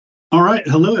All right.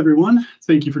 Hello, everyone.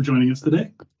 Thank you for joining us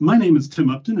today. My name is Tim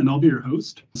Upton, and I'll be your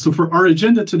host. So for our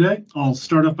agenda today, I'll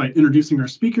start off by introducing our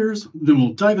speakers, then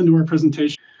we'll dive into our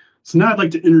presentation. So now I'd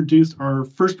like to introduce our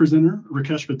first presenter,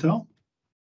 Rakesh Patel.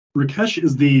 Rakesh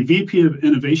is the VP of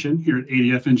Innovation here at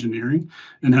ADF Engineering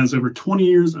and has over 20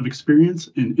 years of experience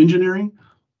in engineering,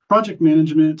 project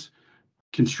management,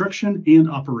 construction, and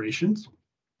operations.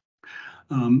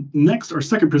 Next, our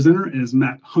second presenter is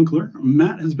Matt Hunkler.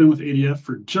 Matt has been with ADF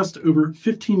for just over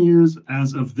 15 years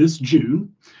as of this June.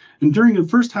 And during the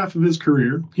first half of his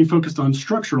career, he focused on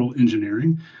structural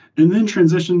engineering and then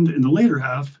transitioned in the later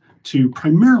half to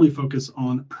primarily focus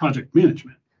on project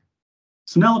management.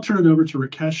 So now I'll turn it over to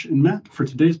Rakesh and Matt for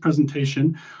today's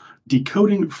presentation,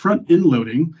 Decoding Front End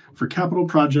Loading for Capital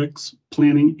Projects,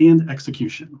 Planning, and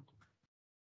Execution.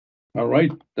 All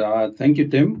right. Thank you,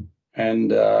 Tim. And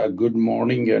good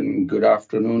morning and good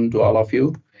afternoon to all of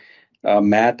you.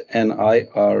 Matt and I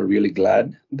are really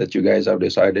glad that you guys have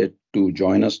decided to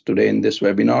join us today in this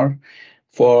webinar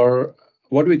for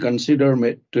what we consider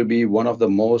to be one of the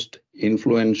most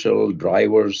influential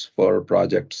drivers for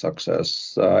project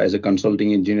success. As a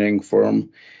consulting engineering firm,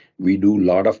 we do a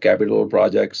lot of capital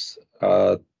projects,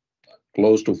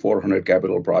 close to 400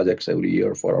 capital projects every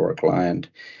year for our client.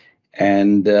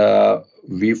 And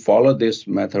we follow this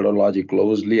methodology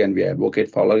closely and we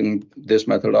advocate following this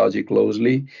methodology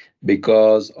closely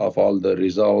because of all the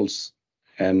results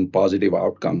and positive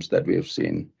outcomes that we have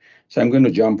seen. So I'm going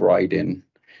to jump right in.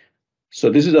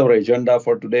 So this is our agenda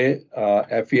for today.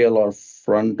 FEL or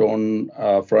front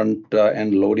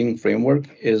end loading framework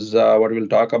is what we'll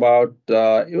talk about.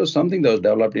 It was something that was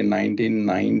developed in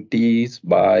 1990s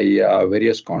by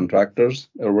various contractors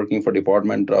working for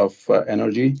Department of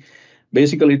Energy.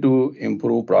 Basically, to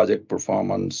improve project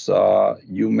performance.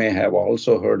 You may have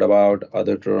also heard about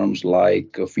other terms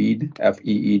like FEED,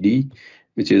 F-E-E-D,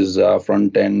 which is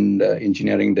front-end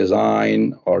engineering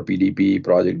design, or PDP,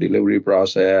 project delivery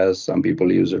process. Some people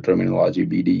use the terminology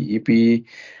BDEP.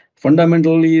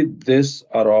 Fundamentally, these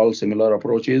are all similar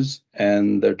approaches,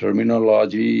 and the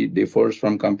terminology differs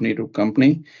from company to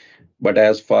company. But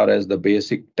as far as the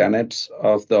basic tenets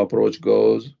of the approach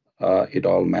goes, it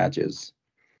all matches.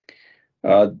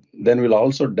 Then we'll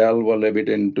also delve a little bit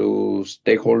into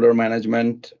stakeholder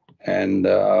management and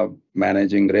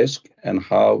managing risk and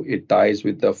how it ties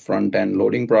with the front-end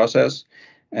loading process,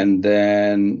 and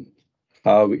then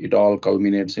how it all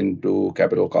culminates into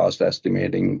capital cost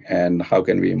estimating and how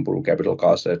can we improve capital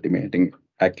cost estimating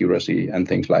accuracy and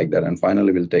things like that. And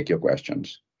finally, we'll take your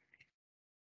questions.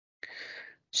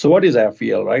 So what is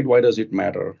FEL, right? Why does it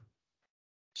matter?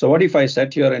 So what if I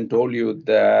sat here and told you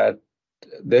that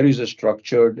there is a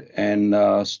structured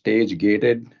and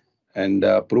stage-gated and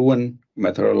proven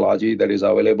methodology that is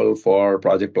available for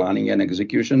project planning and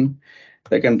execution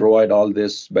that can provide all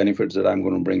these benefits that I'm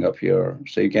going to bring up here.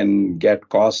 So you can get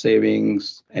cost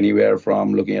savings anywhere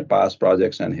from looking at past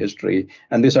projects and history.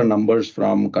 And these are numbers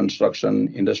from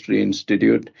Construction Industry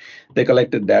Institute. They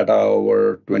collected data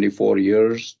over 24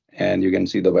 years. And you can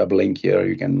see the web link here.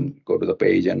 You can go to the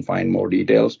page and find more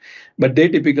details. But they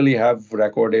typically have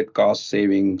recorded cost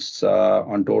savings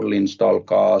on total install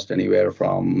cost anywhere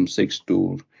from 6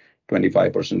 to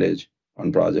 25%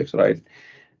 on projects, right?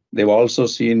 They've also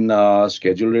seen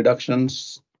schedule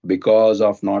reductions because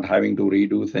of not having to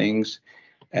redo things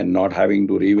and not having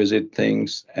to revisit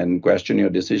things and question your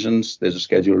decisions. There's a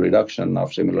schedule reduction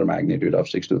of similar magnitude of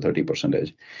 6 to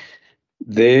 30%.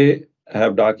 They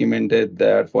have documented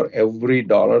that for every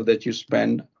dollar that you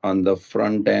spend on the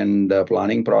front end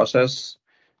planning process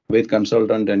with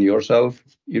consultant and yourself,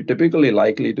 you're typically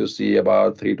likely to see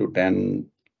about $3 to $10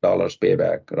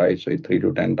 payback, right? So 3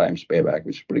 to 10 times payback,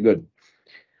 which is pretty good.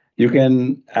 You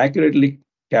can accurately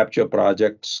capture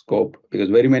project scope because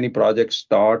very many projects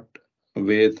start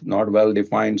with not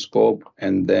well-defined scope.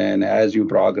 And then as you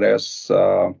progress,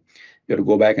 you have to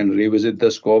go back and revisit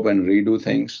the scope and redo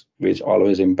things, which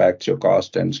always impacts your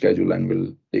cost and schedule. And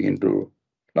we'll dig into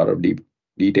a lot of deep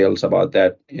details about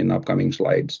that in upcoming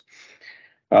slides.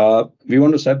 We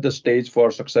want to set the stage for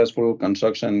successful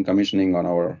construction and commissioning on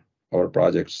our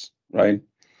projects, right?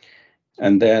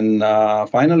 And then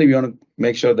finally, we want to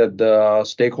make sure that the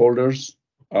stakeholders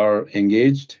are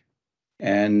engaged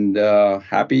and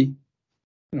happy,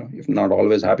 if not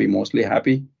always happy, mostly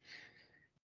happy.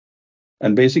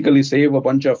 And basically save a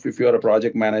bunch of, if you're a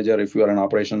project manager, if you're an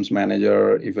operations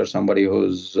manager, if you're somebody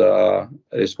who's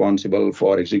responsible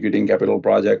for executing capital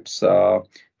projects,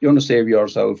 you want to save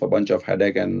yourself a bunch of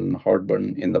headache and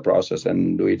heartburn in the process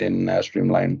and do it in a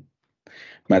streamlined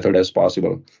method as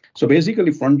possible. So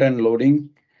basically front-end loading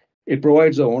It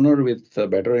provides the owner with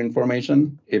better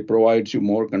information. It provides you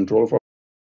more control from